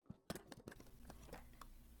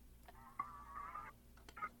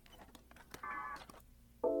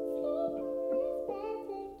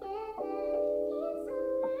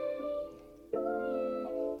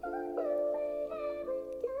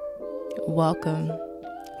Welcome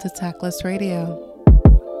to Tactless Radio.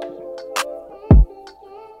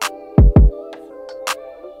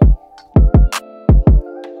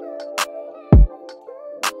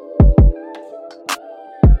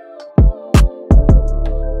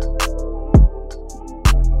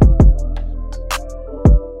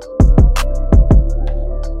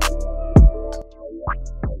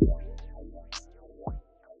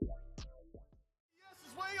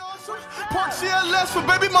 Park CLS for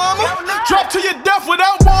baby mama. Drop to your death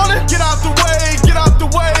without warning. Get out the way, get out the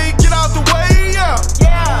way, get out the way, yeah.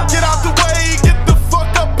 Get out the way, get the fuck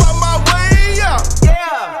up out my way, yeah.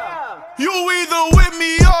 You either with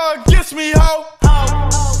me or against me, ho.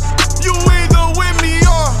 You either with me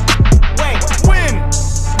or win.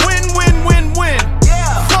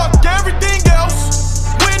 Fuck everything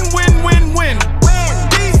else. Win.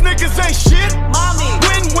 These niggas ain't shit.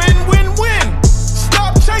 Win.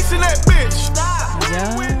 Stop chasing that bitch.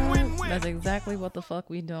 That's exactly what the fuck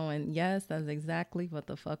we doing. Yes, that's exactly what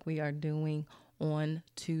the fuck we are doing on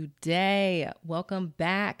today. Welcome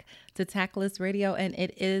back to Tactless Radio, and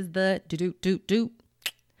it is the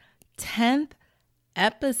 10th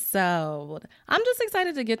episode. I'm just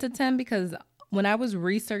excited to get to 10 because when I was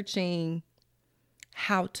researching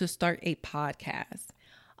how to start a podcast,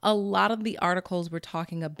 a lot of the articles were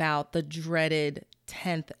talking about the dreaded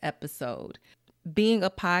 10th episode. Being a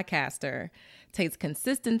podcaster takes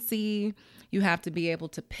consistency. You have to be able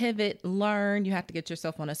to pivot, learn. You have to get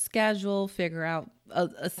yourself on a schedule, figure out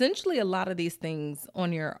essentially a lot of these things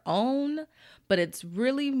on your own. But it's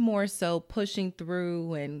really more so pushing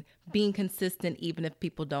through and being consistent, even if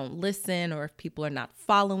people don't listen or if people are not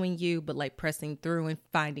following you, but like pressing through and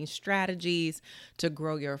finding strategies to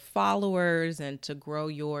grow your followers and to grow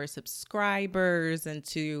your subscribers and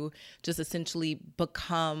to just essentially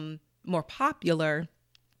become more popular.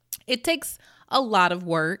 It takes a lot of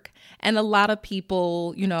work, and a lot of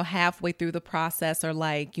people, halfway through the process are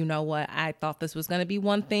like, you know what, I thought this was going to be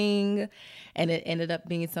one thing and it ended up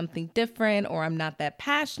being something different, or I'm not that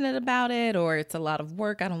passionate about it, or it's a lot of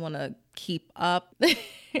work. I don't want to keep up,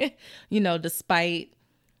 despite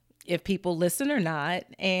if people listen or not.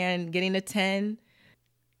 And getting a 10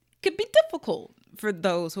 could be difficult for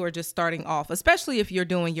those who are just starting off, especially if you're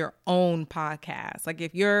doing your own podcast. Like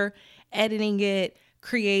if you're editing it,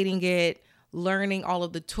 creating it, learning all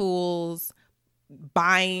of the tools,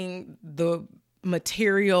 buying the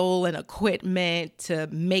material and equipment to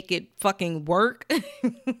make it fucking work,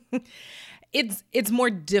 it's more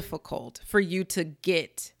difficult for you to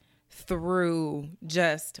get through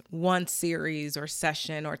just one series or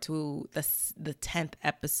session or to the 10th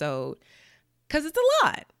episode, because it's a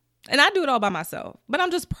lot. And I do it all by myself, but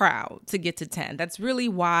I'm just proud to get to 10. That's really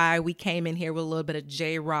why we came in here with a little bit of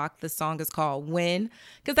J-Rock. The song is called Win,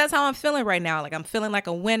 because that's how I'm feeling right now. Like I'm feeling like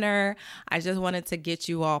a winner. I just wanted to get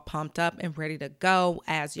you all pumped up and ready to go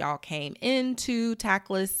as y'all came into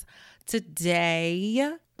Tactless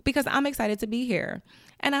today, because I'm excited to be here.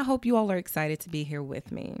 And I hope you all are excited to be here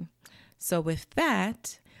with me. So with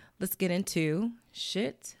that, let's get into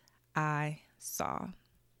shit I saw.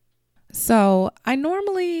 So I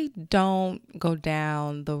normally don't go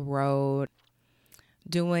down the road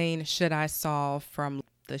doing shit I saw from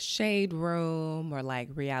the Shade Room or like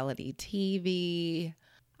reality TV.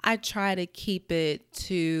 I try to keep it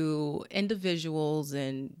to individuals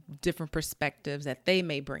and different perspectives that they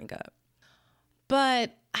may bring up.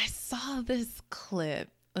 But I saw this clip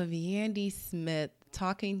of Yandy Smith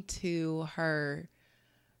talking to her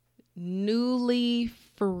newly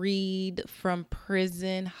freed from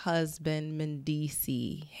prison husband,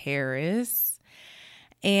 Mendeecees Harris.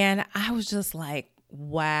 And I was just like,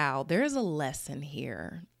 wow, there's a lesson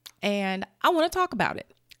here. And I want to talk about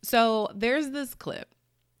it. So there's this clip,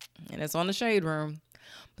 and it's on the Shade Room.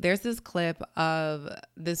 There's this clip of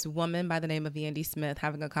this woman by the name of Yandy Smith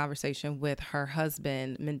having a conversation with her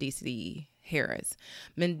husband, Mendeecees Harris.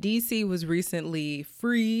 Mendeecees was recently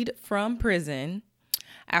freed from prison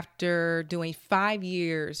after doing 5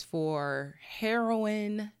 years for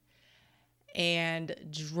heroin and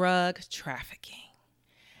drug trafficking.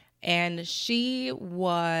 And she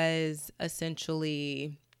was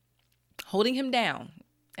essentially holding him down,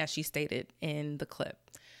 as she stated in the clip,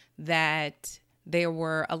 that there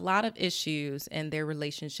were a lot of issues in their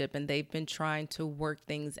relationship and they've been trying to work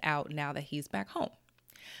things out now that he's back home.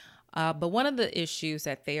 But one of the issues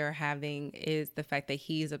that they are having is the fact that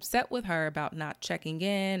he's upset with her about not checking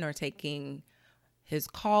in or taking his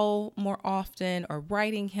call more often or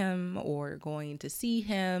writing him or going to see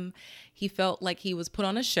him. He felt like he was put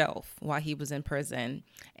on a shelf while he was in prison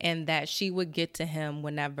and that she would get to him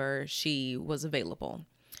whenever she was available.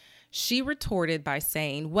 she retorted by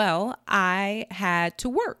saying, well, I had to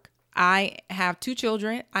work. I have 2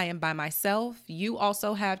 children. I am by myself. You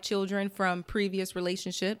also have children from previous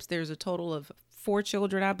relationships. There's a total of 4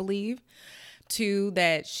 children, I believe. 2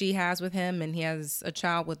 that she has with him, and he has a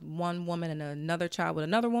child with one woman and another child with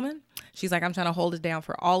another woman. She's like, I'm trying to hold it down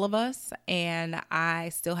for all of us, and I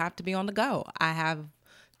still have to be on the go. I have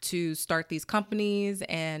to start these companies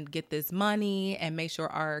and get this money and make sure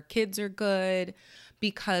our kids are good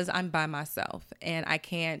because I'm by myself, and I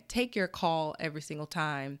can't take your call every single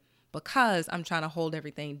time because I'm trying to hold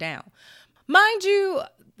everything down. Mind you,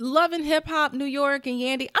 loving hip hop, New York, and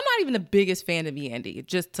Yandy, I'm not even the biggest fan of Yandy,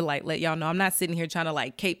 just to let y'all know. I'm not sitting here trying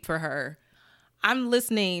to cape for her. I'm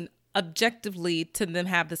listening objectively to them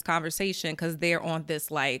have this conversation because they're on this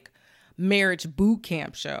marriage boot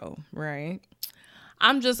camp show, right?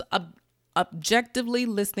 I'm just objectively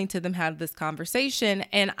listening to them have this conversation,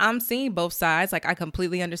 and I'm seeing both sides. I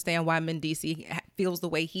completely understand why Mendeecees feels the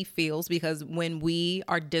way he feels, because when we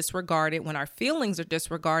are disregarded, when our feelings are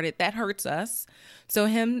disregarded, that hurts us. So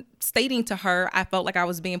him stating to her, I felt like I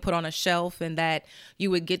was being put on a shelf and that you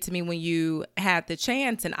would get to me when you had the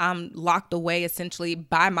chance, and I'm locked away essentially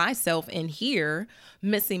by myself in here,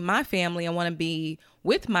 missing my family. I want to be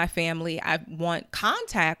with my family. I want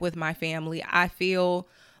contact with my family. I feel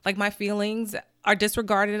like my feelings are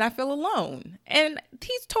disregarded and I feel alone. And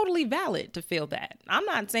he's totally valid to feel that. I'm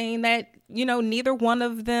not saying that, neither one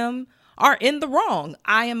of them are in the wrong.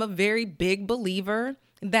 I am a very big believer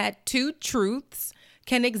that 2 truths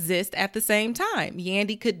can exist at the same time.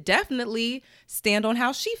 Yandy could definitely stand on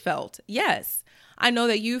how she felt. Yes, I know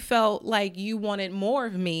that you felt like you wanted more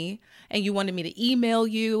of me and you wanted me to email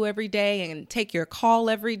you every day and take your call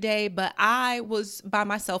every day, but I was by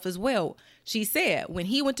myself as well. She said when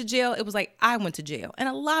he went to jail, it was like I went to jail. And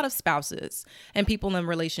a lot of spouses and people in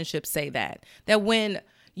relationships say that when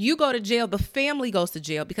you go to jail, the family goes to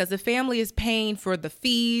jail because the family is paying for the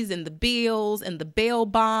fees and the bills and the bail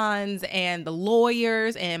bonds and the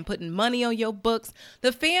lawyers and putting money on your books.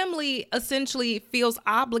 The family essentially feels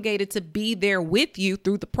obligated to be there with you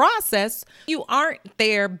through the process. You aren't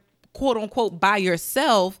there, quote unquote, by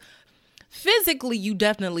yourself. Physically, you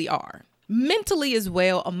definitely are. Mentally as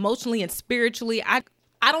well, emotionally and spiritually. I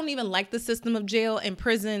don't even like the system of jail and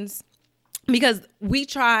prisons because we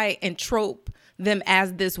try and trope them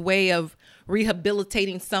as this way of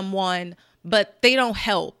rehabilitating someone, but they don't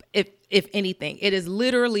help. If anything, it is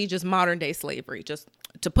literally just modern day slavery. Just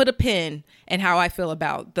to put a pin in how I feel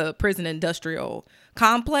about the prison industrial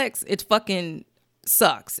complex, it fucking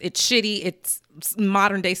sucks. It's shitty. It's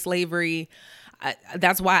modern day slavery.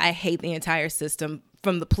 That's why I hate the entire system.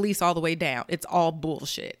 From the police all the way down. It's all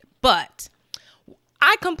bullshit. But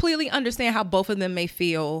I completely understand how both of them may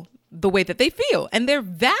feel the way that they feel. And they're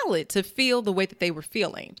valid to feel the way that they were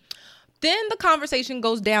feeling. Then the conversation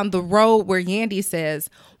goes down the road where Yandy says,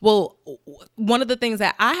 well, one of the things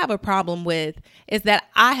that I have a problem with is that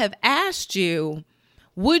I have asked you,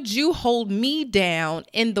 would you hold me down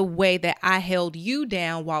in the way that I held you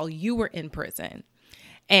down while you were in prison?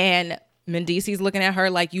 And Mendeecees looking at her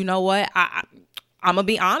like, you know what? I'm going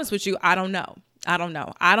to be honest with you. I don't know. I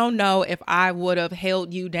don't know if I would have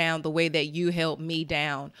held you down the way that you held me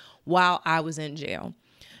down while I was in jail.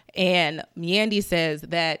 And Yandy says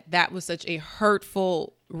that was such a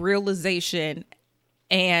hurtful realization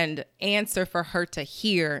and answer for her to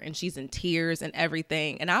hear. And she's in tears and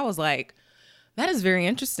everything. And I was like, that is very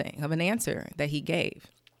interesting of an answer that he gave.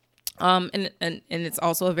 And it's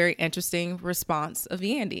also a very interesting response of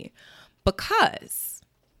Yandy because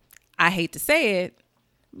I hate to say it,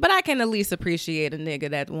 but I can at least appreciate a nigga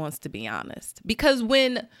that wants to be honest. Because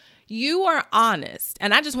when you are honest,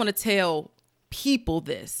 and I just want to tell people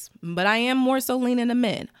this, but I am more so leaning to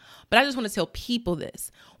men, but I just want to tell people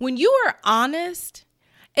this. When you are honest,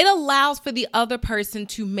 it allows for the other person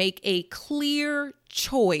to make a clear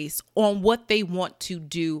choice on what they want to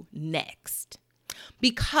do next.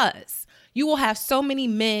 Because you will have so many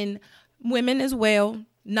men, women as well,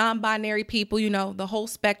 non-binary people, the whole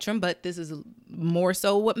spectrum, but this is more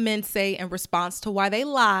so what men say in response to why they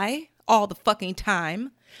lie all the fucking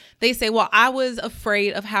time. They say, well, I was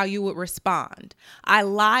afraid of how you would respond. I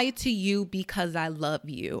lied to you because I love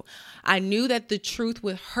you. I knew that the truth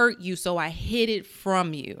would hurt you, so I hid it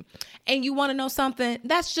from you. And you want to know something?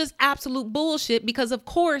 That's just absolute bullshit because, of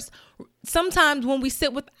course, sometimes when we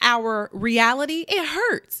sit with our reality, it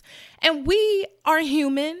hurts. And we are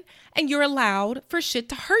human and you're allowed for shit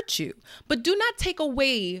to hurt you. But do not take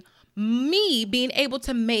away me being able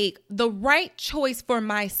to make the right choice for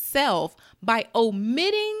myself by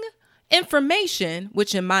omitting information,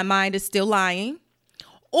 which in my mind is still lying,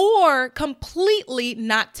 or completely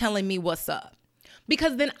not telling me what's up.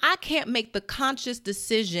 Because then I can't make the conscious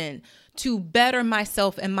decision to better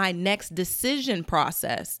myself in my next decision-making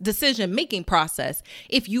process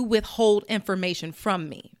if you withhold information from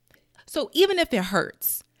me. So even if it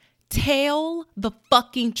hurts, tell the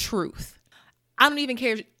fucking truth. I don't even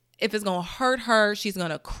care if it's going to hurt her. She's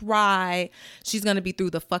going to cry. She's going to be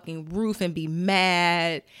through the fucking roof and be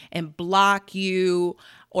mad and block you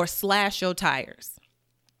or slash your tires.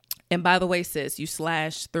 And by the way, sis, you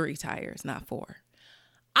slashed 3 tires, not 4.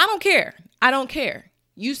 I don't care. I don't care.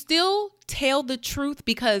 You still tell the truth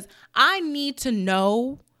because I need to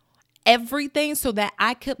know everything so that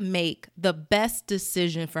I could make the best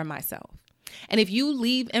decision for myself. And if you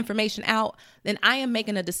leave information out, then I am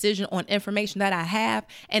making a decision on information that I have,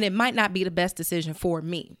 and it might not be the best decision for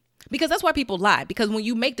me. Because that's why people lie. Because when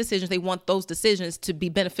you make decisions, they want those decisions to be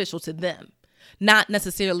beneficial to them, not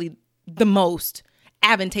necessarily the most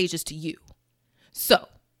advantageous to you. So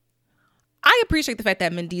I appreciate the fact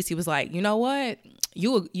that Mendeecees was like, you know what?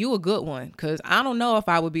 You a good one. Because I don't know if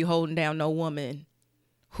I would be holding down no woman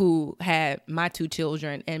who had my 2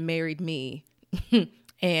 children and married me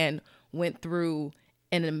and went through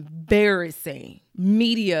an embarrassing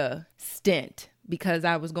media stint because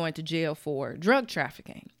I was going to jail for drug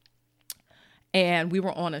trafficking. And we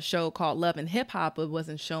were on a show called Love and Hip Hop. It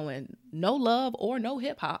wasn't showing no love or no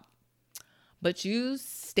hip hop. But you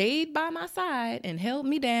stayed by my side and held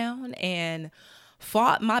me down and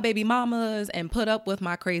fought my baby mamas and put up with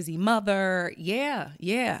my crazy mother. Yeah.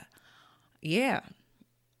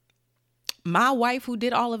 My wife who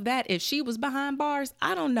did all of that, if she was behind bars,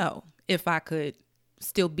 I don't know if I could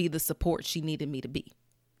still be the support she needed me to be.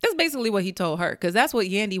 That's basically what he told her, because that's what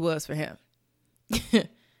Yandy was for him.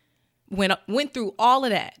 Went through all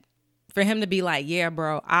of that for him to be like, yeah,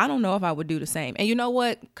 bro, I don't know if I would do the same. And you know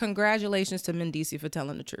what? Congratulations to Mendeecees for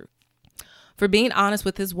telling the truth, for being honest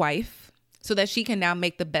with his wife so that she can now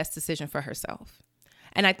make the best decision for herself.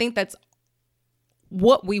 And I think that's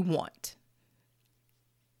what we want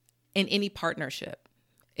in any partnership,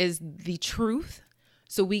 is the truth,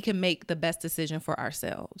 so we can make the best decision for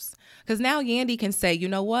ourselves. Because now Yandy can say, you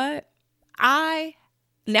know what? I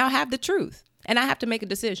now have the truth and I have to make a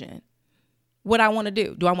decision. What I want to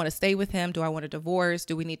do. Do I want to stay with him? Do I want to divorce?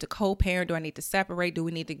 Do we need to co-parent? Do I need to separate? Do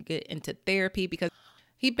we need to get into therapy? Because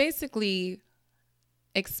he basically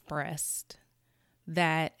expressed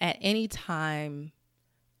that at any time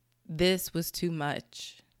this was too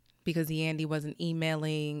much, because Yandy wasn't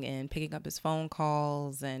emailing and picking up his phone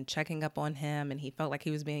calls and checking up on him, and he felt like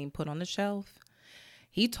he was being put on the shelf.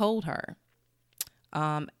 He told her,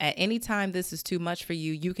 at any time this is too much for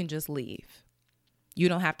you, you can just leave. You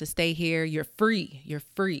don't have to stay here. You're free. You're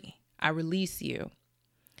free. I release you.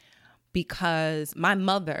 Because my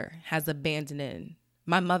mother has abandoned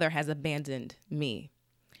me.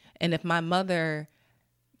 And if my mother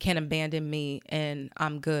can abandon me and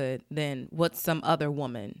I'm good, then what's some other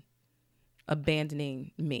woman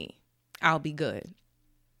abandoning me? I'll be good.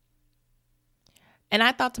 And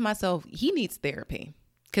I thought to myself, he needs therapy,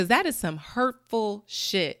 because that is some hurtful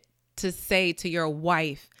shit to say to your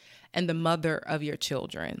wife and the mother of your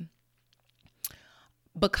children,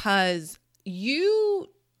 because you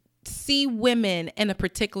see women in a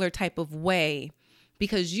particular type of way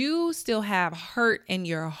because you still have hurt in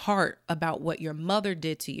your heart about what your mother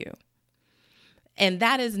did to you. And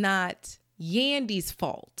that is not Yandy's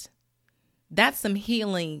fault. That's some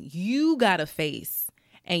healing you got to face,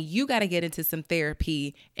 and you got to get into some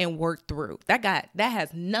therapy and work through. That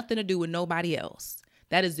has nothing to do with nobody else.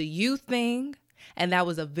 That is a you thing. And that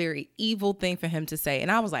was a very evil thing for him to say.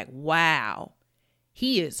 And I was like, wow,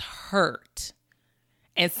 he is hurt.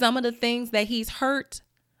 And some of the things that he's hurt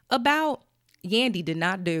about, Yandy did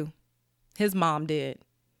not do. His mom did.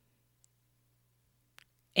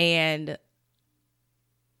 And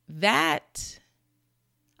that,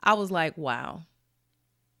 I was like, wow.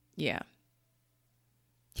 Yeah.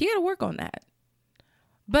 He had to work on that.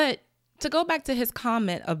 But to go back to his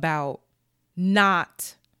comment about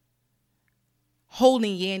not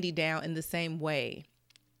holding Yandy down in the same way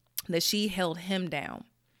that she held him down.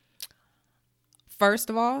 First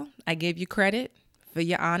of all, I give you credit for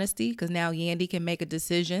your honesty, because now Yandy can make a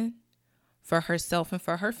decision for herself and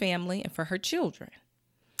for her family and for her children.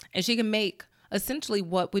 And she can make essentially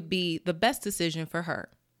what would be the best decision for her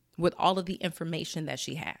with all of the information that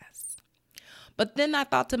she has. But then I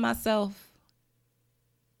thought to myself,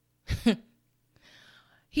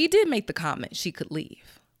 he did make the comment she could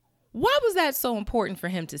leave. Why was that so important for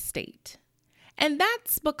him to state? And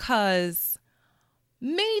that's because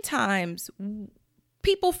many times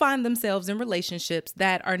people find themselves in relationships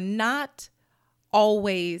that are not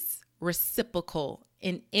always reciprocal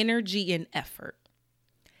in energy and effort.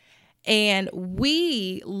 And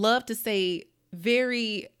we love to say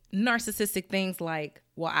very narcissistic things like,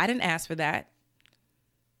 well, I didn't ask for that.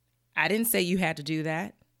 I didn't say you had to do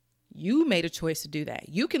that. You made a choice to do that.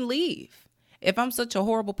 You can leave. If I'm such a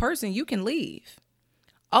horrible person, you can leave.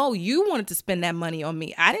 Oh, you wanted to spend that money on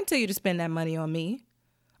me. I didn't tell you to spend that money on me.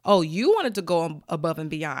 Oh, you wanted to go above and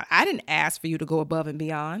beyond. I didn't ask for you to go above and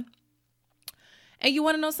beyond. And you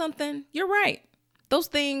want to know something? You're right. Those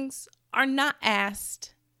things are not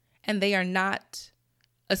asked, and they are not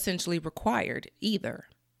essentially required either.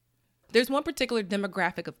 There's one particular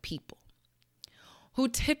demographic of people who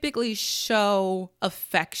typically show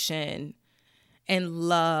affection and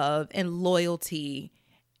love and loyalty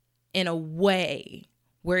in a way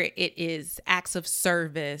where it is acts of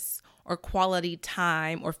service or quality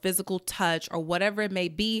time or physical touch or whatever it may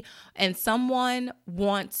be. And someone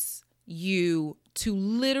wants you to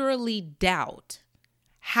literally doubt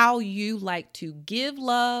how you like to give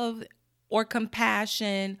love or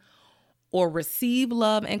compassion or receive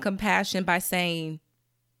love and compassion by saying,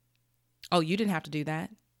 oh, you didn't have to do that.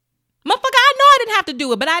 Motherfucker, I know I didn't have to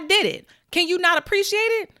do it, but I did it. Can you not appreciate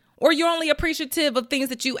it? Or you're only appreciative of things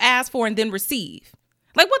that you ask for and then receive?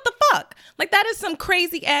 Like, what the fuck? Like, that is some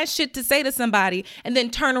crazy ass shit to say to somebody and then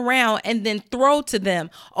turn around and then throw to them,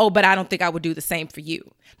 oh, but I don't think I would do the same for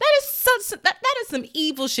you. That is some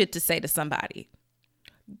evil shit to say to somebody.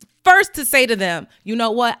 First, to say to them, you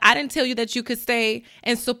know what? I didn't tell you that you could stay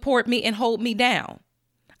and support me and hold me down.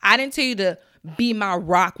 I didn't tell you to be my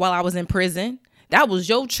rock while I was in prison. That was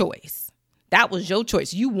your choice. That was your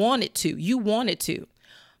choice. You wanted to. You wanted to.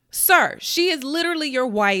 Sir, she is literally your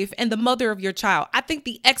wife and the mother of your child. I think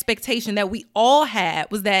the expectation that we all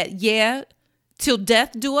had was that, yeah, till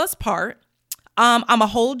death do us part. I'm going to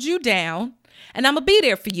hold you down and I'm going to be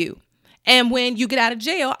there for you. And when you get out of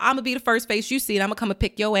jail, I'm going to be the first face you see and I'm going to come and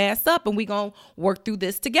pick your ass up and we going to work through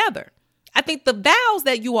this together. I think the vows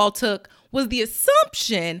that you all took was the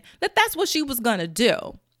assumption that that's what she was going to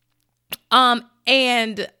do.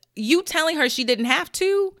 And you telling her she didn't have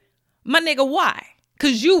to, my nigga, why?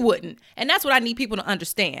 Because you wouldn't. And that's what I need people to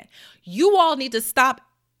understand. You all need to stop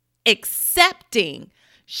accepting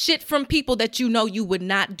shit from people that you know you would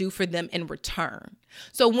not do for them in return.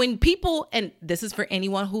 So when people, and this is for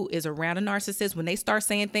anyone who is around a narcissist, when they start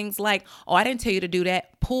saying things like, oh, I didn't tell you to do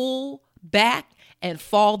that, pull back and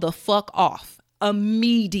fall the fuck off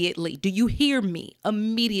immediately. Do you hear me?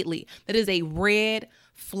 Immediately. That is a red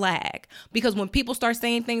flag. Because when people start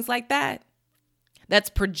saying things like that, that's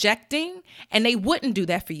projecting, and they wouldn't do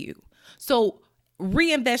that for you. So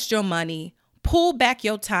reinvest your money, pull back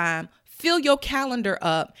your time, fill your calendar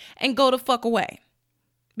up, and go the fuck away.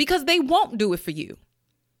 Because they won't do it for you.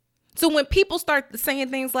 So when people start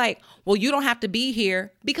saying things like, well, you don't have to be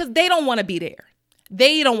here, because they don't want to be there.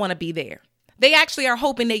 They don't want to be there. They actually are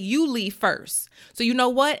hoping that you leave first. So you know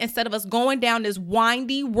what? Instead of us going down this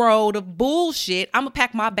windy road of bullshit, I'm going to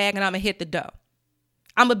pack my bag and I'm going to hit the door.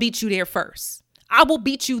 I'm going to beat you there first. I will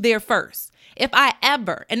beat you there first. If I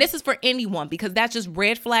ever, and this is for anyone, because that's just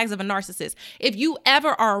red flags of a narcissist. If you ever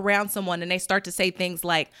are around someone and they start to say things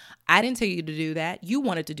like, I didn't tell you to do that. You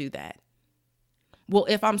wanted to do that. Well,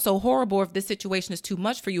 if I'm so horrible, if this situation is too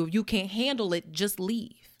much for you, if you can't handle it, just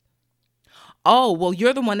leave. Oh, well,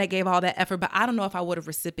 you're the one that gave all that effort, but I don't know if I would have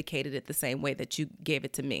reciprocated it the same way that you gave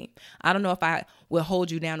it to me. I don't know if I would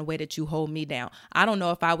hold you down the way that you hold me down. I don't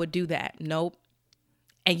know if I would do that. Nope.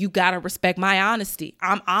 And you got to respect my honesty.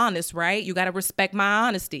 I'm honest, right? You got to respect my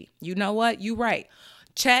honesty. You know what? You right.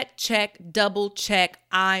 Check, double check.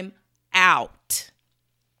 I'm out.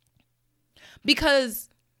 Because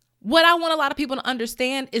what I want a lot of people to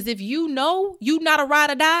understand is if you know you not a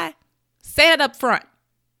ride or die, say it up front.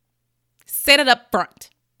 Say it up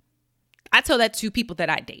front. I tell that to people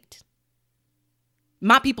that I date.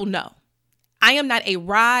 My people know. I am not a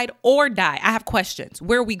ride or die. I have questions.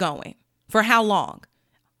 Where are we going? For how long?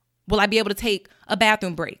 Will I be able to take a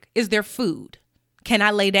bathroom break? Is there food? Can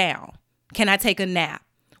I lay down? Can I take a nap?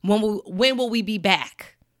 When will we be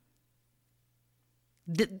back?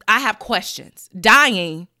 I have questions.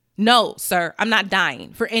 Dying? No, sir. I'm not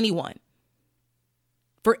dying for anyone.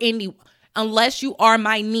 Unless you are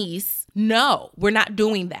my niece. No, we're not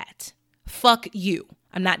doing that. Fuck you.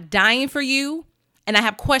 I'm not dying for you. And I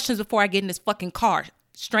have questions before I get in this fucking car.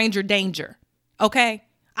 Stranger danger. Okay?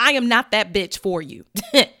 I am not that bitch for you.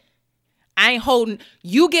 I ain't holding.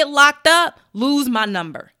 You get locked up, lose my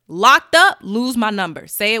number. Locked up, lose my number.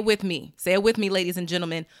 Say it with me. Say it with me, ladies and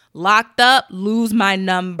gentlemen. Locked up, lose my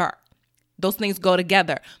number. Those things go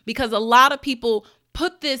together. Because a lot of people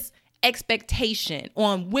put this expectation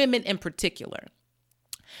on women in particular.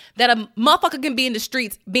 that a motherfucker can be in the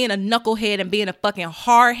streets being a knucklehead and being a fucking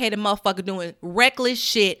hard-headed motherfucker doing reckless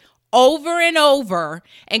shit over and over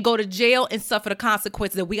and go to jail and suffer the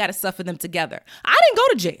consequences that we got to suffer them together. I didn't go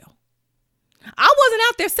to jail. I wasn't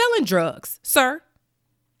out there selling drugs, sir.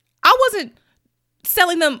 I wasn't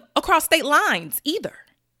selling them across state lines either,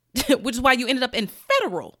 which is why you ended up in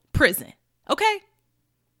federal prison, okay?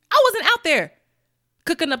 I wasn't out there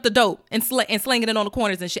cooking up the dope and slinging it on the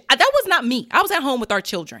corners and shit. That was not me. I was at home with our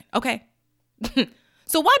children, okay?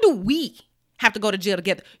 So why do we have to go to jail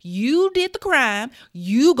together? You did the crime.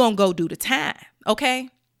 You gonna go do the time, okay?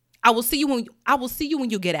 I will see you when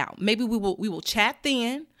you get out. Maybe we will chat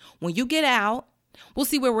then. When you get out, we'll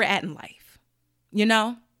see where we're at in life. You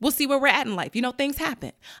know? We'll see where we're at in life. You know, things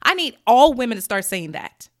happen. I need all women to start saying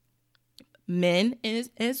that. Men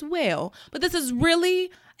as well. But this is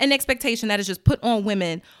really an expectation that is just put on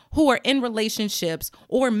women who are in relationships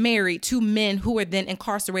or married to men who are then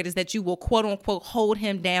incarcerated, that you will quote unquote hold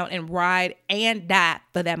him down and ride and die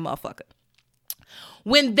for that motherfucker,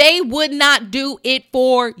 when they would not do it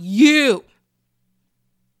for you.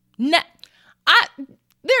 There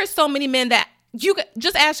are so many men that you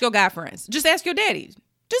just ask your guy friends, just ask your daddies,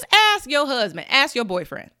 just ask your husband, ask your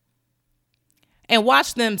boyfriend, and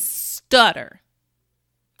watch them stutter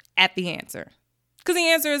at the answer. Because the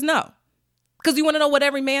answer is no. Because you want to know what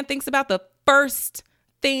every man thinks about the first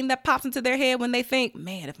thing that pops into their head when they think,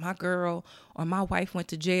 man, if my girl or my wife went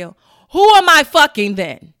to jail, who am I fucking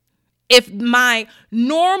then? If my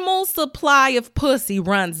normal supply of pussy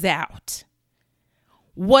runs out,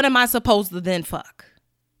 what am I supposed to then fuck?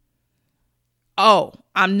 Oh,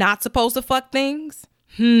 I'm not supposed to fuck things?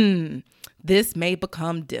 This may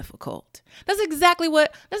become difficult. That's exactly where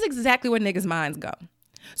niggas' minds go.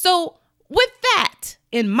 So with that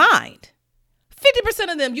in mind,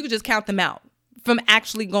 50% of them, you could just count them out from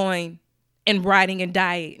actually going and riding and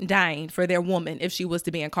dying for their woman if she was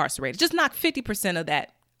to be incarcerated. Just knock 50% of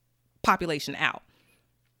that population out.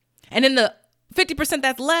 And then the 50%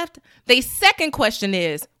 that's left, the second question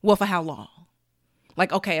is, well, for how long?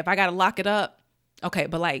 Like, okay, if I got to lock it up, okay,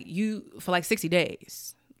 but like you, for like 60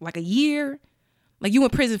 days, like a year, like you in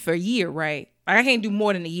prison for a year, right? I can't do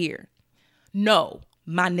more than a year. No,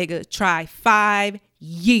 my nigga, try 5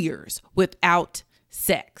 years without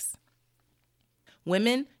sex.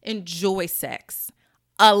 Women enjoy sex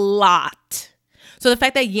a lot. So the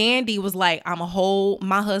fact that Yandy was like, I'm going to hold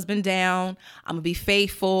my husband down. I'm going to be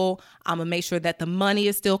faithful. I'm going to make sure that the money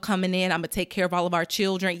is still coming in. I'm going to take care of all of our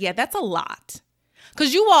children. Yeah, that's a lot.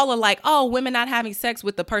 Because you all are like, oh, women not having sex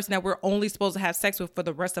with the person that we're only supposed to have sex with for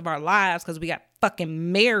the rest of our lives because we got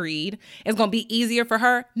fucking married. It's going to be easier for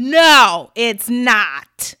her. No, it's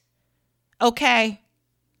not. Okay?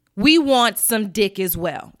 We want some dick as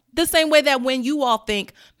well. The same way that when you all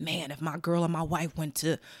think, man, if my girl or my wife went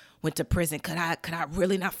to prison, could I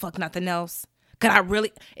really not fuck nothing else? Could I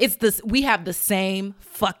really? It's this. We have the same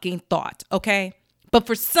fucking thought, okay? But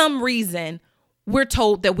for some reason, we're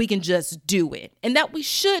told that we can just do it and that we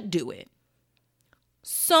should do it.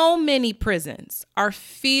 So many prisons are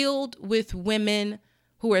filled with women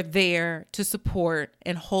who are there to support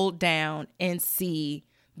and hold down and see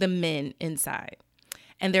the men inside.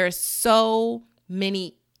 And there are so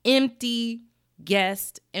many empty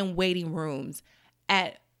guest and waiting rooms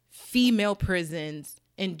at female prisons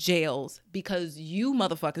and jails because you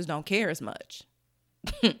motherfuckers don't care as much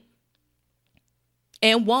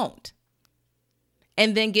and won't.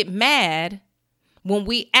 And then get mad when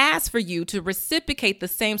we ask for you to reciprocate the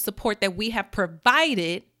same support that we have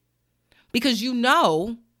provided because you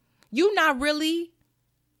know you're not really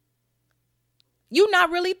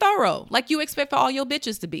thorough like you expect for all your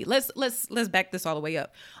bitches to be. Let's back this all the way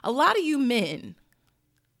up. A lot of you men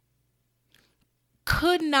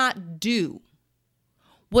could not do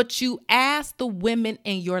what you asked the women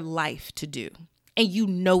in your life to do. And you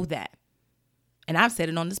know that. And I've said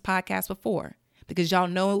it on this podcast before because y'all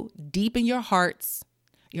know deep in your hearts,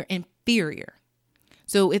 you're inferior.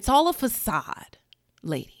 So it's all a facade,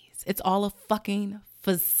 ladies. It's all a fucking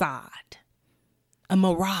facade. A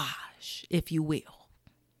mirage, if you will.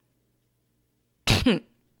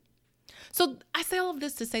 So I say all of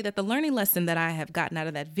this to say that the learning lesson that I have gotten out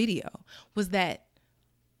of that video was that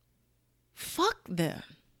fuck them.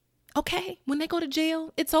 Okay? When they go to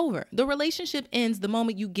jail, it's over. The relationship ends the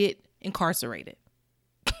moment you get incarcerated.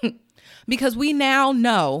 Because we now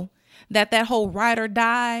know that whole ride or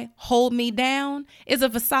die, hold me down is a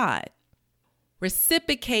facade.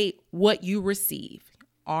 Reciprocate what you receive.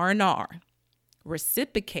 R&R.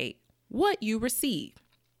 Reciprocate what you receive.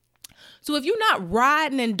 So if you're not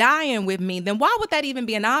riding and dying with me, then why would that even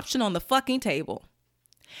be an option on the fucking table?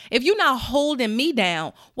 If you're not holding me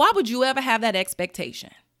down, why would you ever have that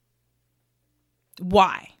expectation?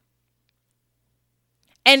 Why?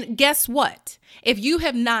 And guess what? If you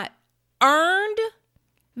have not earned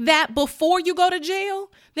that before you go to jail,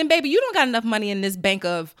 then baby, you don't got enough money in this bank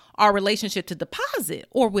of our relationship to deposit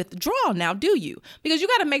or withdraw now, do you? Because you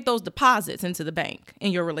got to make those deposits into the bank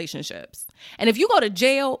in your relationships. And if you go to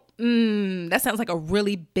jail, that sounds like a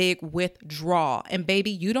really big withdrawal. And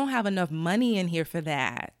baby, you don't have enough money in here for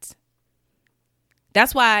that.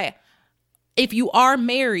 That's why if you are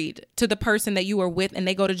married to the person that you are with and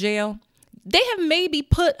they go to jail, they have maybe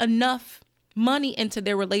put enough money into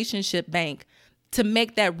their relationship bank to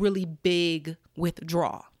make that really big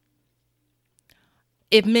withdrawal.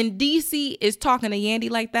 If Mendeecees is talking to Yandy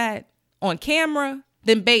like that on camera,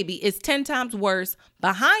 then baby, it's 10 times worse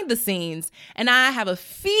behind the scenes. And I have a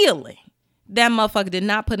feeling that motherfucker did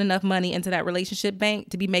not put enough money into that relationship bank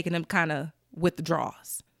to be making them kind of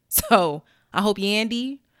withdrawals. So I hope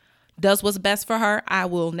Yandy does what's best for her. I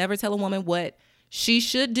will never tell a woman what she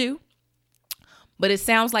should do. But it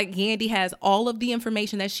sounds like Yandy has all of the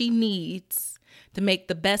information that she needs to make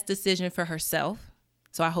the best decision for herself.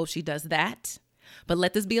 So I hope she does that. But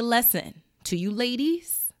let this be a lesson to you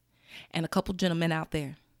ladies and a couple gentlemen out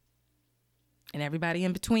there and everybody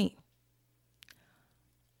in between.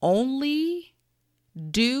 Only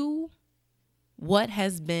do what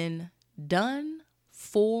has been done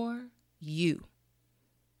for you.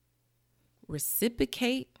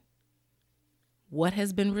 Reciprocate what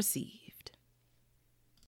has been received.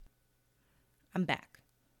 I'm back.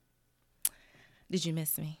 Did you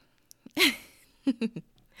miss me?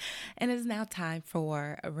 And it's now time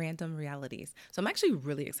for Random Realities. So I'm actually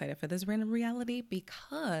really excited for this random reality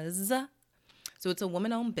because, so it's a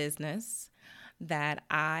woman-owned business that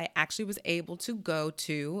I actually was able to go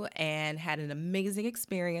to and had an amazing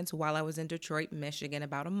experience while I was in Detroit, Michigan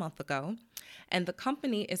about a month ago. And the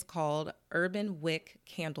company is called Urban Wick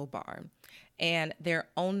Candle Bar. And their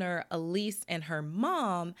owner, Elise, and her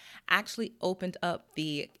mom actually opened up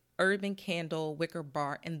the Urban Candle Wicker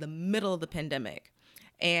Bar in the middle of the pandemic.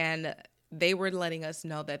 And they were letting us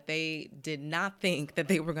know that they did not think that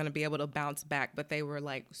they were going to be able to bounce back, but they were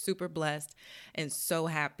like super blessed and so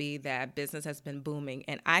happy that business has been booming.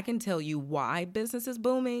 And I can tell you why business is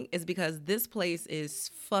booming is because this place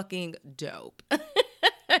is fucking dope.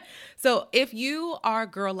 So if you are a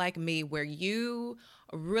girl like me where you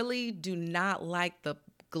really do not like the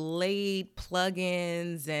Glade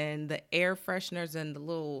plugins and the air fresheners and the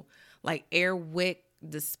little like air wick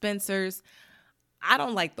dispensers, I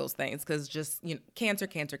don't like those things because just,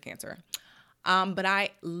 cancer. But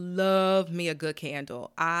I love me a good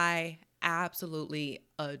candle. I absolutely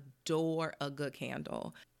adore a good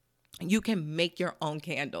candle. You can make your own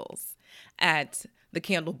candles at the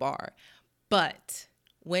Candle Bar. But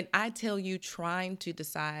when I tell you trying to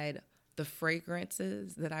decide the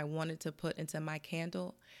fragrances that I wanted to put into my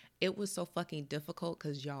candle, it was so fucking difficult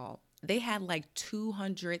because y'all, they had like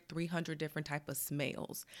 200, 300 different type of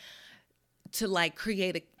smells to like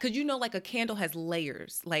create because like a candle has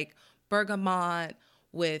layers, like bergamot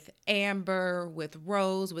with amber, with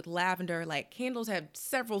rose, with lavender. Like candles have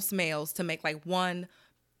several smells to make like one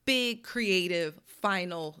big creative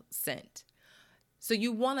final scent. So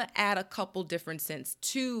you want to add a couple different scents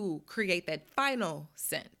to create that final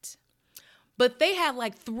scent. But they have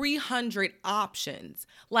like 300 options,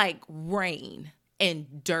 like rain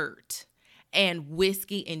and dirt and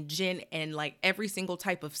whiskey and gin and like every single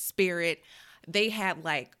type of spirit. They had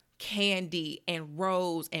like candy and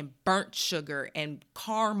rose and burnt sugar and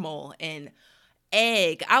caramel and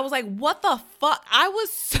egg. I was like, what the fuck? I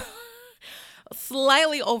was so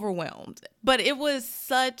slightly overwhelmed, but it was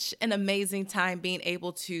such an amazing time being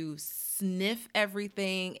able to sniff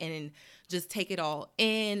everything and just take it all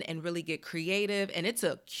in and really get creative. And it's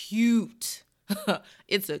a cute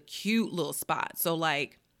little spot. So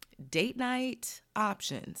like date night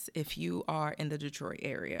options if you are in the Detroit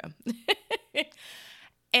area.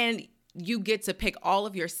 And you get to pick all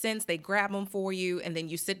of your scents. They grab them for you and then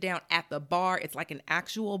you sit down at the bar. It's like an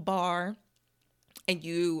actual bar. And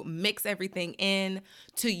you mix everything in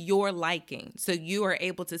to your liking. So you are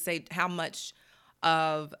able to say how much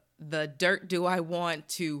of the dirt do I want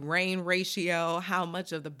to rain ratio, how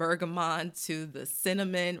much of the bergamot to the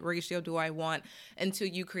cinnamon ratio do I want, until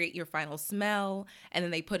you create your final smell. And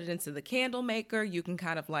then they put it into the candle maker. You can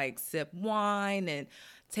kind of like sip wine and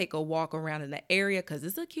take a walk around in the area because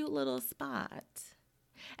it's a cute little spot.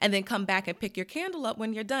 And then come back and pick your candle up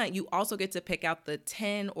when you're done. You also get to pick out the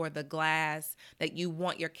tin or the glass that you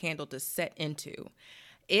want your candle to set into.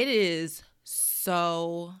 It is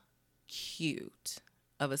so cute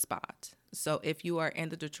of a spot. So if you are in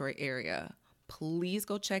the Detroit area, please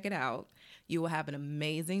go check it out. You will have an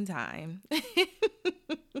amazing time.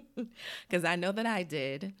 Because I know that I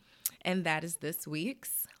did. And that is this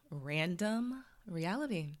week's Random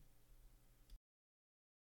Reality.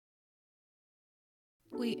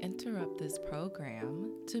 We interrupt this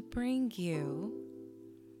program to bring you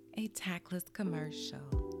a Tactless commercial.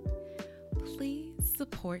 Please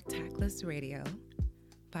support Tactless Radio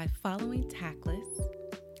by following Tactless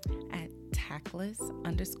at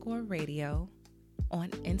Tactless_radio on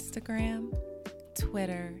Instagram,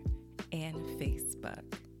 Twitter, and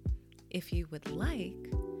Facebook. If you would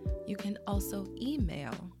like, you can also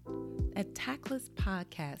email at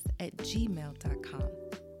tactlesspodcast@gmail.com.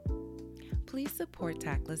 Please support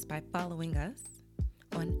Tactless by following us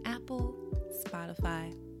on Apple,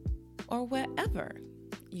 Spotify, or wherever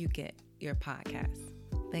you get your podcasts.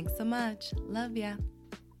 Thanks so much. Love ya.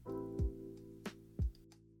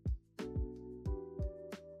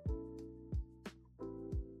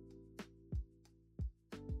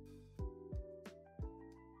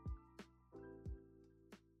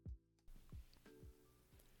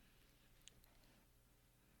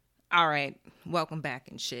 All right, welcome back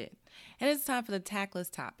and shit. And it's time for the Tactless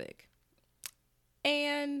topic.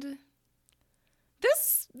 And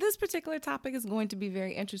this particular topic is going to be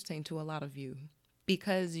very interesting to a lot of you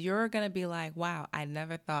because you're going to be like, wow, I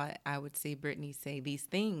never thought I would see Brittany say these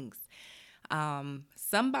things.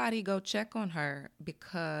 Somebody go check on her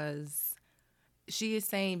because she is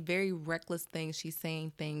saying very reckless things. She's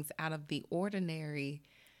saying things out of the ordinary.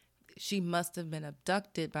 She must have been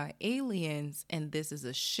abducted by aliens, and this is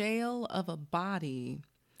a shell of a body,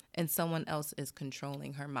 and someone else is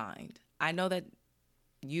controlling her mind. I know that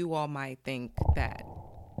you all might think that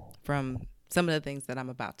from some of the things that I'm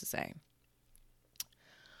about to say.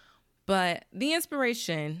 But the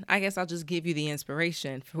inspiration, I guess I'll just give you the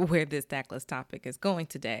inspiration for where this Tactless topic is going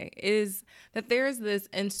today, is that there's this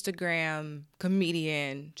Instagram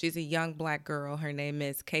comedian. She's a young Black girl. Her name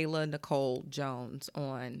is Kayla Nicole Jones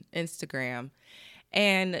on Instagram.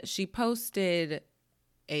 And she posted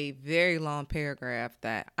a very long paragraph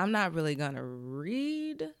that I'm not really going to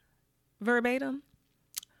read verbatim.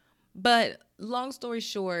 But long story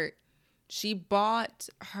short, she bought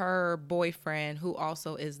her boyfriend, who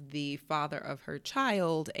also is the father of her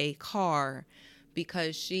child, a car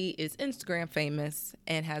because she is Instagram famous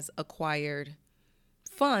and has acquired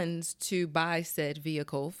funds to buy said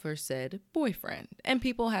vehicle for said boyfriend. And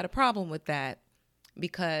people had a problem with that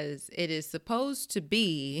because it is supposed to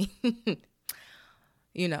be,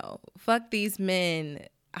 fuck these men,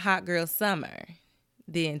 hot girl summer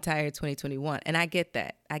the entire 2021. And I get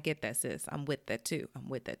that. I get that, sis. I'm with that too.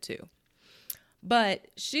 But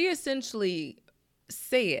she essentially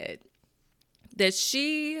said that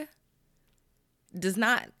she does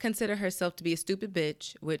not consider herself to be a stupid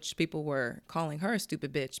bitch, which people were calling her a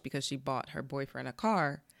stupid bitch because she bought her boyfriend a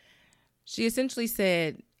car. She essentially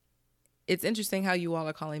said, it's interesting how you all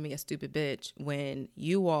are calling me a stupid bitch when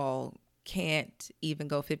you all can't even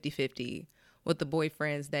go 50-50 with the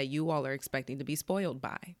boyfriends that you all are expecting to be spoiled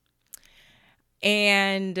by.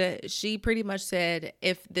 And she pretty much said,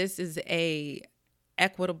 if this is a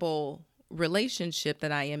equitable relationship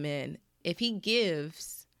that I am in, if he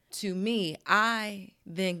gives to me, I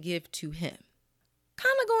then give to him.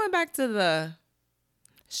 Kind of going back to the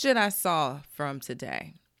shit I saw from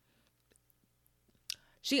today.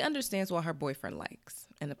 She understands what her boyfriend likes.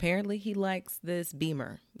 And apparently he likes this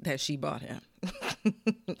Beamer that she bought him. I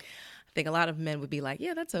think a lot of men would be like,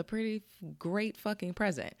 yeah, that's a pretty great fucking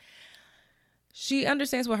present. She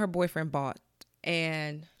understands what her boyfriend bought,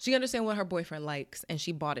 and she understands what her boyfriend likes, and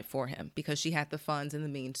she bought it for him because she had the funds and the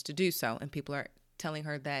means to do so. And people are telling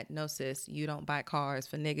her that, no, sis, you don't buy cars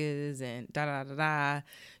for niggas and da-da-da-da.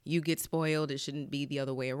 You get spoiled. It shouldn't be the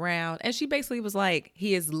other way around. And she basically was like,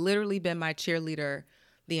 he has literally been my cheerleader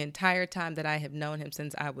the entire time that I have known him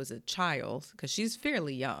since I was a child, because she's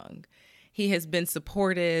fairly young. He has been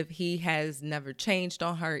supportive. He has never changed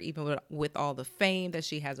on her, even with all the fame that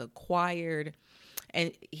she has acquired.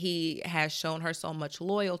 And he has shown her so much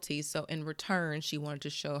loyalty. So in return, she wanted to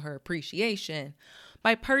show her appreciation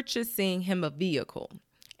by purchasing him a vehicle.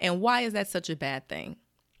 And why is that such a bad thing?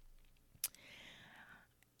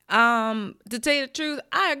 To tell you the truth,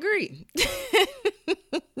 I agree.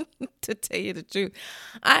 To tell you the truth,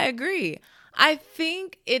 I agree. I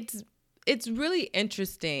think it's really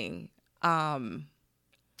interesting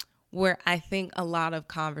where I think a lot of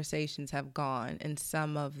conversations have gone in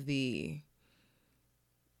some of the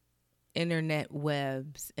internet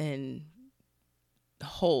webs and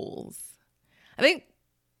holes. I think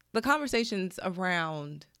the conversations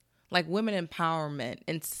around Like women empowerment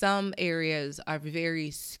in some areas are very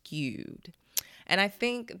skewed. And I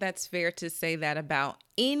think that's fair to say that about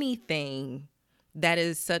anything that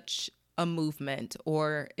is such a movement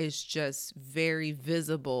or is just very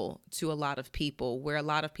visible to a lot of people, where a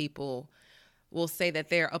lot of people will say that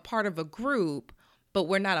they're a part of a group, but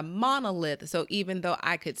we're not a monolith. So even though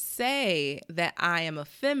I could say that I am a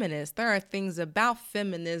feminist, there are things about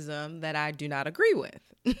feminism that I do not agree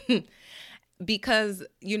with. Because,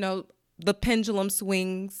 you know, the pendulum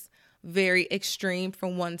swings very extreme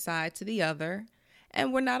from one side to the other,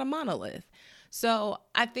 and we're not a monolith. So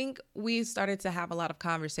I think we started to have a lot of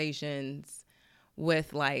conversations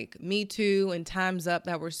with like Me Too and Time's Up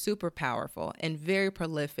that were super powerful and very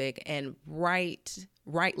prolific and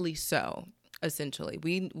rightly so,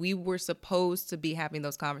 essentially. We were supposed to be having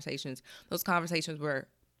those conversations. Those conversations were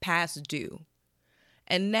past due.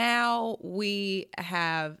 And now we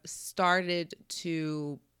have started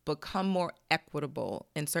to become more equitable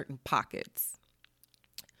in certain pockets.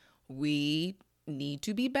 We need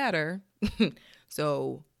to be better.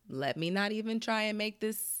 So let me not even try and make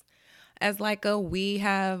this as like a we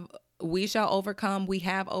shall overcome, we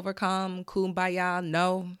have overcome, kumbaya.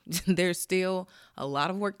 No, there's still a lot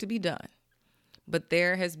of work to be done. But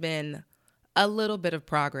there has been a little bit of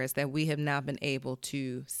progress that we have now been able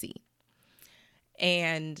to see.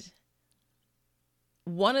 And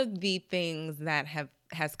one of the things that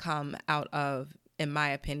has come out of, in my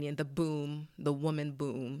opinion, the woman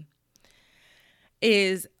boom,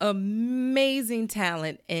 is amazing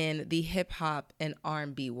talent in the hip hop and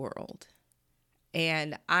R&B world.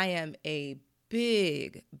 And I am a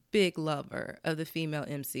big, big lover of the female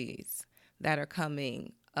MCs that are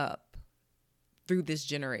coming up through this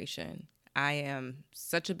generation. I am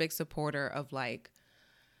such a big supporter of like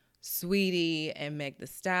Sweetie and Meg Thee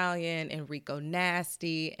Stallion and Rico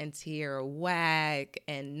Nasty and Tierra Whack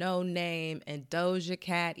and No Name and Doja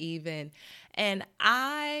Cat even. And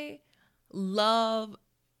I love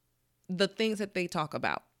the things that they talk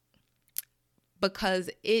about because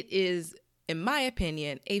it is, in my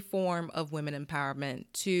opinion, a form of women empowerment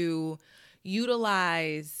to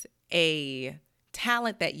utilize a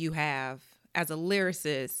talent that you have as a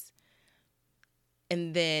lyricist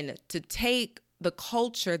and then to take the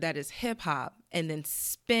culture that is hip hop and then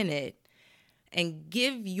spin it and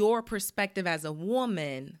give your perspective as a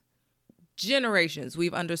woman. Generations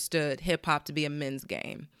we've understood hip hop to be a men's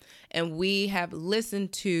game, and we have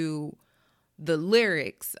listened to the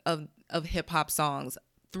lyrics of hip hop songs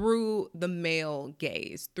through the male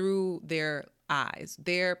gaze, through their eyes,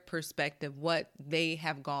 their perspective, what they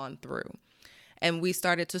have gone through. And we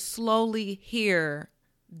started to slowly hear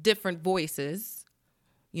different voices,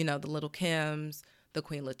 you know, the Little Kims, the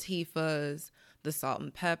Queen Latifahs, the Salt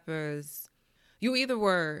and Peppers. You either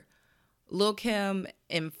were Lil' Kim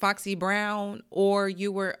and Foxy Brown, or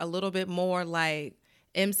you were a little bit more like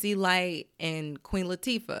MC Lyte and Queen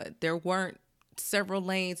Latifah. There weren't several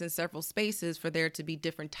lanes and several spaces for there to be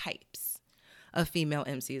different types of female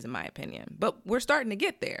MCs, in my opinion. But we're starting to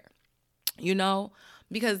get there, you know,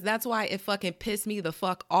 because that's why it fucking pissed me the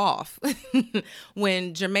fuck off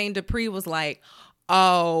when Jermaine Dupri was like,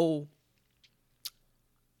 oh,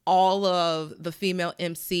 all of the female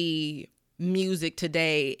MC music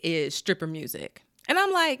today is stripper music. And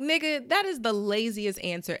I'm like, nigga, that is the laziest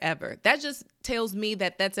answer ever. That just tells me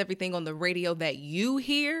that that's everything on the radio that you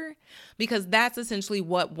hear, because that's essentially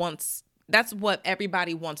that's what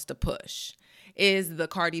everybody wants to push, is the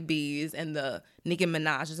Cardi B's and the Nicki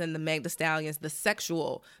Minaj's and the Meg Thee Stallions, the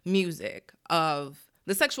sexual music of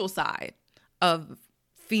the sexual side of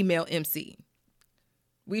female MC.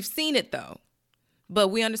 We've seen it though. But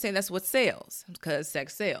we understand that's what sells, because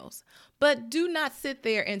sex sells. But do not sit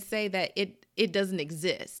there and say that it doesn't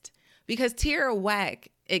exist, because Tierra Whack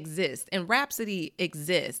exists and Rhapsody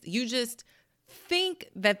exists. You just think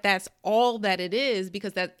that that's all that it is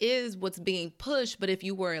because that is what's being pushed. But if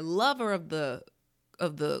you were a lover of the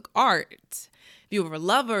art, if you were a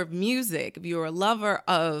lover of music, if you were a lover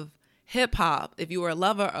of hip hop, if you were a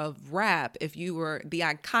lover of rap, if you were the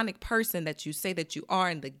iconic person that you say that you are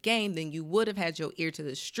in the game, then you would have had your ear to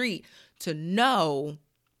the street to know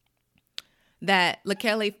that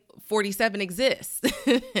Lekele 47 exists.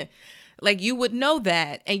 Like, you would know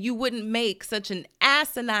that, and you wouldn't make such an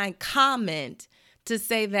asinine comment to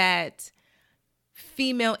say that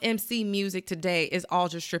female MC music today is all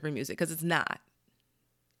just stripper music, because it's not.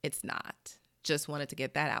 It's not. Just wanted to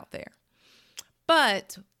get that out there.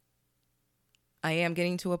 But I am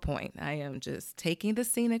getting to a point. I am just taking the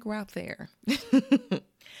scenic route there.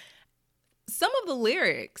 Some of the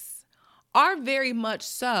lyrics are very much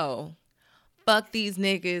so, fuck these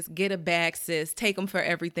niggas, get a bag, sis, take him for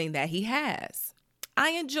everything that he has.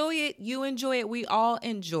 I enjoy it. You enjoy it. We all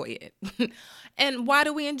enjoy it. And why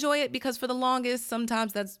do we enjoy it? Because for the longest,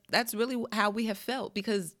 sometimes that's really how we have felt,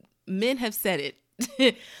 because men have said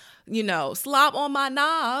it. You know, slop on my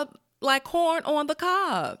knob like corn on the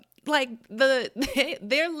cob. Like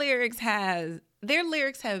their lyrics have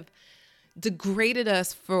degraded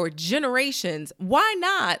us for generations. Why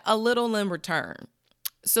not a little in return?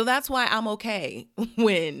 So that's why I'm okay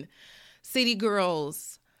when city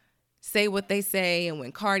girls say what they say, and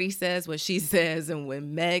when Cardi says what she says, and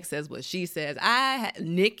when Meg says what she says.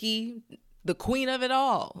 Nicki, the queen of it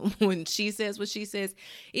all, when she says what she says,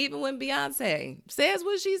 even when Beyonce says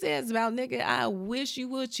what she says about nigga, I wish you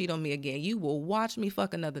would cheat on me again. You will watch me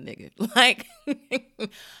fuck another nigga. Like,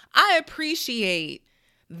 I appreciate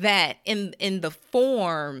that in the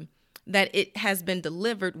form that it has been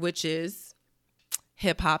delivered, which is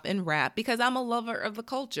hip hop and rap, because I'm a lover of the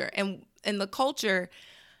culture, and the culture,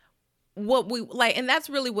 what we like, and that's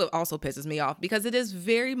really what also pisses me off, because it is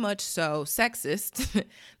very much so sexist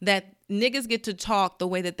that niggas get to talk the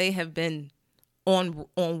way that they have been on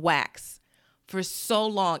wax for so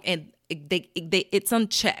long, and it's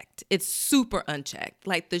unchecked. It's super unchecked.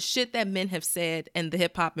 Like, the shit that men have said in the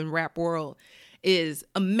hip hop and rap world is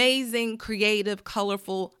amazing, creative,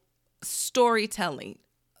 colorful storytelling,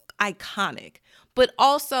 iconic, but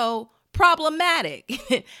also problematic.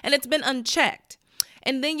 And it's been unchecked.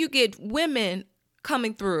 And then you get women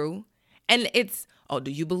coming through, and it's, oh,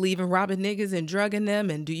 do you believe in robbing niggas and drugging them?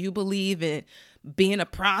 And do you believe in being a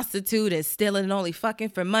prostitute and stealing and only fucking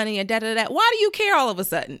for money and da-da-da? Why do you care all of a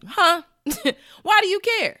sudden? Huh? Why do you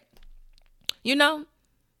care? You know?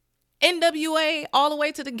 NWA all the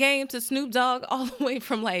way to The Game to Snoop Dogg, all the way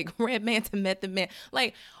from like Redman to Method Man,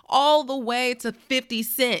 like all the way to 50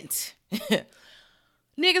 Cent.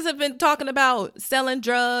 Niggas have been talking about selling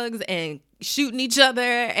drugs and shooting each other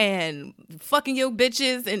and fucking your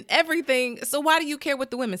bitches and everything. So why do you care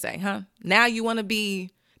what the women say, huh? Now you want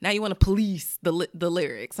to police the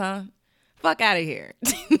lyrics, huh? Fuck out of here.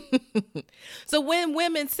 So when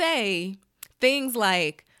women say things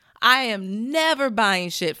like, I am never buying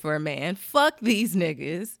shit for a man, fuck these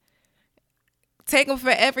niggas, take him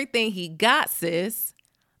for everything he got, sis,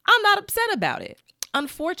 I'm not upset about it.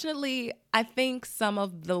 Unfortunately, I think some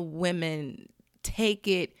of the women take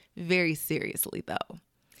it very seriously, though.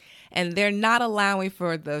 And they're not allowing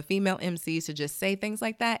for the female MCs to just say things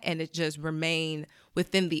like that and it just remain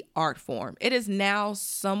within the art form. It is now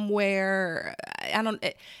somewhere,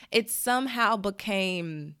 it somehow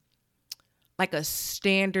became like a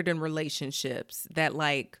standard in relationships that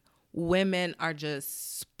like women are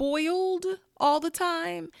just spoiled all the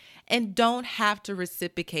time and don't have to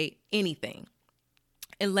reciprocate anything.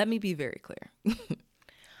 And let me be very clear.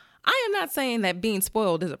 I am not saying that being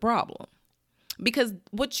spoiled is a problem, because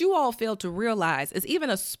what you all fail to realize is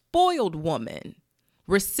even a spoiled woman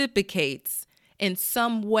reciprocates in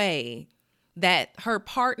some way that her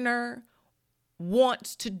partner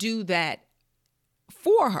wants to do that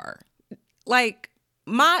for her. Like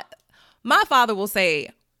my father will say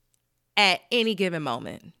at any given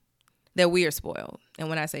moment that we are spoiled. And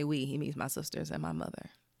when I say we, he means my sisters and my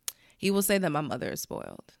mother. He will say that my mother is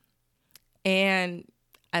spoiled. And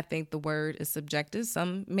I think the word is subjective.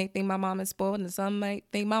 Some may think my mom is spoiled, and some might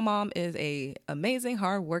think my mom is a amazing,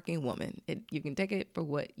 hardworking woman. You can take it for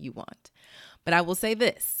what you want. But I will say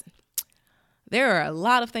this. There are a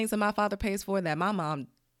lot of things that my father pays for that my mom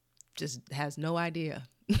just has no idea.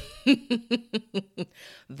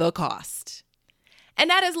 The cost. And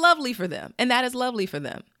that is lovely for them.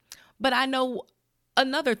 But I know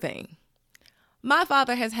another thing. My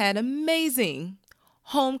father has had amazing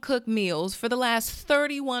home cooked meals for the last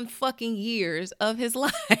 31 fucking years of his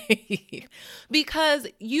life, because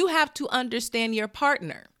you have to understand your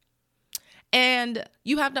partner, and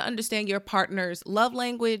you have to understand your partner's love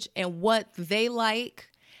language and what they like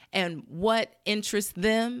and what interests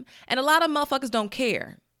them. And a lot of motherfuckers don't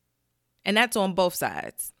care. And that's on both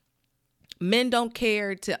sides. Men don't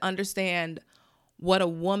care to understand what a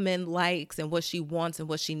woman likes and what she wants and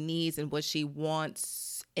what she needs and what she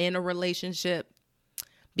wants in a relationship,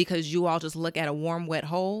 because you all just look at a warm, wet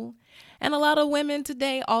hole. And a lot of women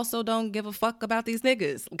today also don't give a fuck about these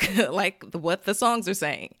niggas, like what the songs are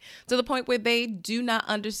saying, to the point where they do not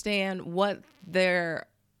understand what their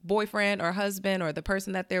boyfriend or husband or the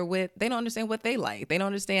person that they're with, they don't understand what they like. They don't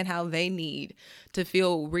understand how they need to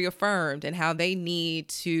feel reaffirmed and how they need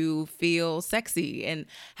to feel sexy and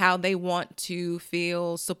how they want to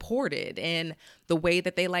feel supported and the way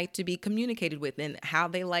that they like to be communicated with and how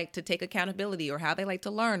they like to take accountability or how they like to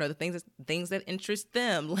learn or the things that interest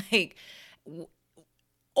them. Like,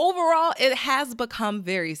 overall, it has become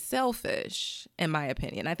very selfish, in my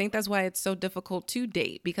opinion. I think that's why it's so difficult to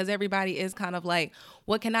date, because everybody is kind of like,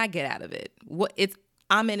 what can I get out of it?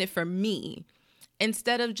 I'm in it for me.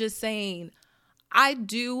 Instead of just saying, I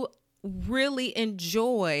do really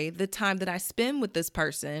enjoy the time that I spend with this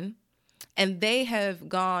person, and they have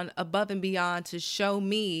gone above and beyond to show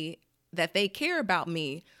me that they care about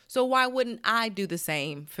me. So why wouldn't I do the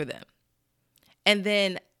same for them? And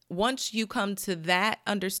then once you come to that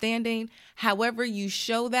understanding, however you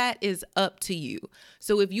show that is up to you.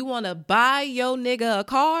 So if you want to buy your nigga a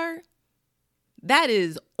car, that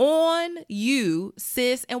is on you,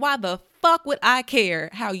 sis. And why the fuck would I care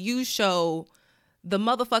how you show the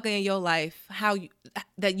motherfucker in your life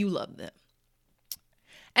that you love them?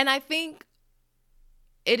 And I think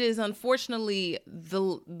it is, unfortunately,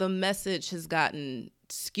 the message has gotten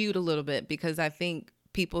skewed a little bit, because I think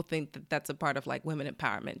people think that that's a part of like women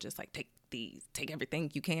empowerment, just like take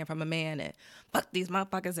everything you can from a man and fuck these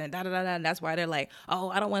motherfuckers and da da da da. And that's why they're like, oh,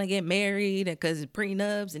 I don't want to get married because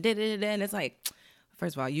prenups and da da da. And it's like,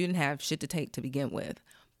 first of all, you didn't have shit to take to begin with.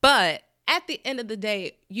 But at the end of the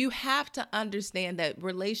day, you have to understand that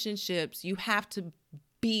relationships, you have to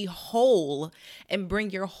be whole and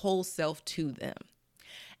bring your whole self to them.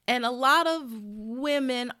 And a lot of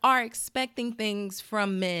women are expecting things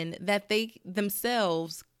from men that they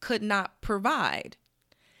themselves could not provide.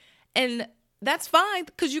 And that's fine,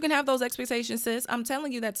 because you can have those expectations, sis. I'm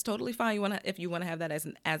telling you, that's totally fine if you want to have that as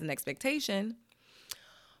an expectation.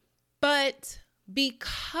 But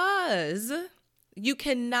because you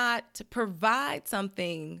cannot provide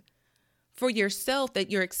something for yourself that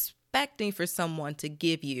you're expecting for someone to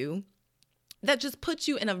give you, that just puts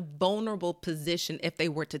you in a vulnerable position if they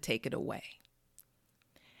were to take it away.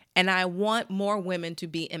 And I want more women to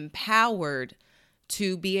be empowered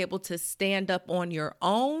to be able to stand up on your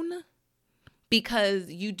own,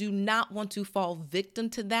 because you do not want to fall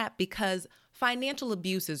victim to that, because financial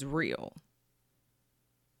abuse is real.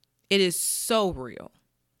 It is so real.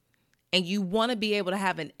 And you want to be able to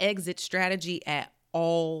have an exit strategy at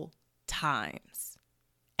all times.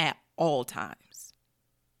 At all times.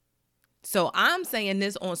 So I'm saying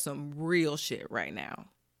this on some real shit right now.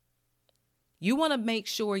 You want to make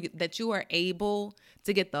sure that you are able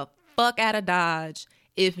to get the fuck out of Dodge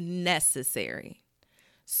if necessary.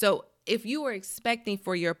 So if you are expecting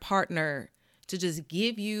for your partner to just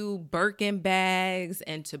give you Birkin bags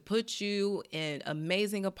and to put you in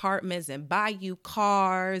amazing apartments and buy you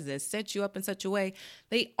cars and set you up in such a way,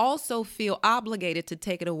 they also feel obligated to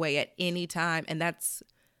take it away at any time. And that's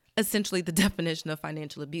essentially the definition of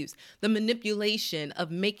financial abuse. The manipulation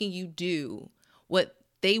of making you do what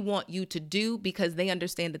they want you to do because they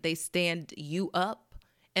understand that they stand you up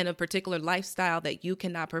in a particular lifestyle that you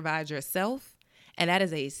cannot provide yourself. And that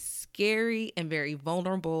is a scary and very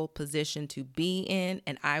vulnerable position to be in.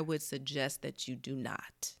 And I would suggest that you do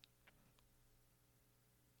not.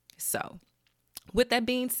 So, with that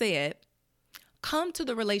being said, come to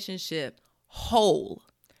the relationship whole.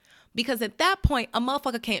 Because at that point, a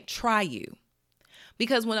motherfucker can't try you.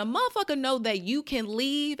 Because when a motherfucker know that you can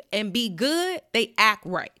leave and be good, they act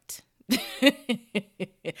right.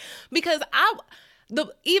 Because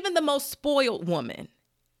even the most spoiled woman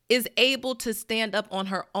is able to stand up on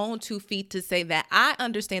her own 2 feet to say that I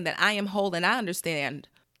understand that I am whole, and I understand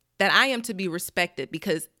that I am to be respected,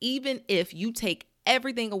 because even if you take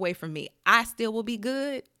everything away from me, I still will be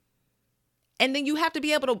good. And then you have to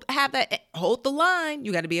be able to have that, hold the line.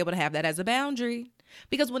 You got to be able to have that as a boundary.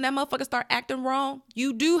 Because when that motherfucker start acting wrong,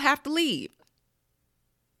 you do have to leave.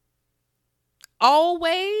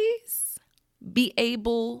 Always be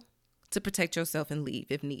able to protect yourself and leave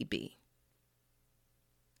if need be.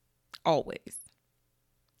 Always.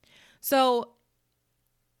 So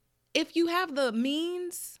if you have the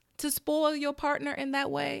means to spoil your partner in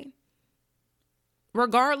that way,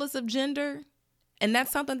 regardless of gender, and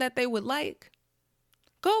that's something that they would like,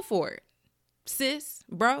 go for it. Sis,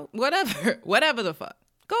 bro, whatever the fuck.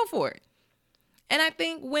 Go for it. And I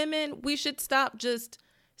think women, we should stop just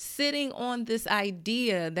sitting on this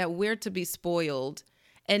idea that we're to be spoiled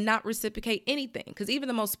and not reciprocate anything. Because even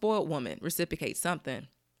the most spoiled woman reciprocates something.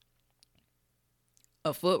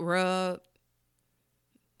 A foot rub,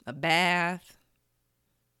 a bath,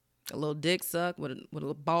 a little dick suck with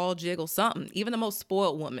a ball jiggle, something. Even the most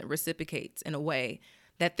spoiled woman reciprocates in a way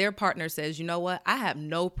that their partner says, you know what? I have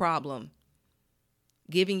no problem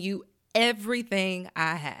giving you everything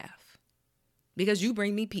I have because you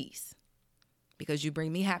bring me peace, because you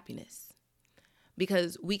bring me happiness,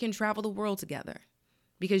 because we can travel the world together,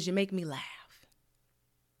 because you make me laugh.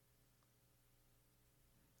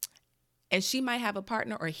 And she might have a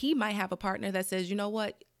partner, or he might have a partner that says, you know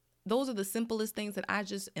what? Those are the simplest things that I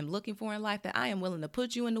just am looking for in life, that I am willing to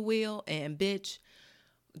put you in the wheel, and bitch,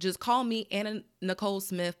 just call me Anna Nicole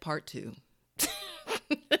Smith Part 2.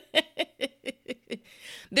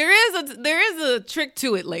 There is a trick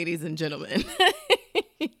to it, ladies and gentlemen.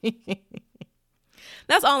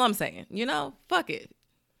 That's all I'm saying. You know, fuck it.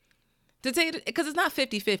 To tell you, because it's not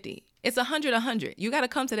 50-50. It's 100-100. You got to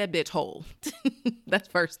come to that bitch whole. That's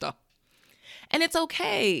first off. And it's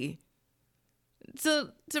okay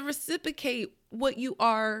to reciprocate what you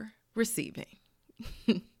are receiving.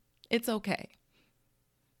 It's okay.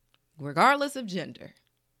 Regardless of gender.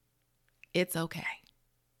 It's okay.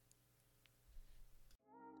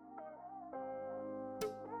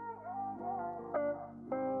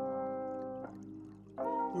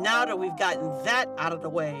 Now that we've gotten that out of the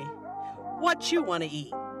way, what you want to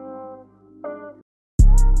eat?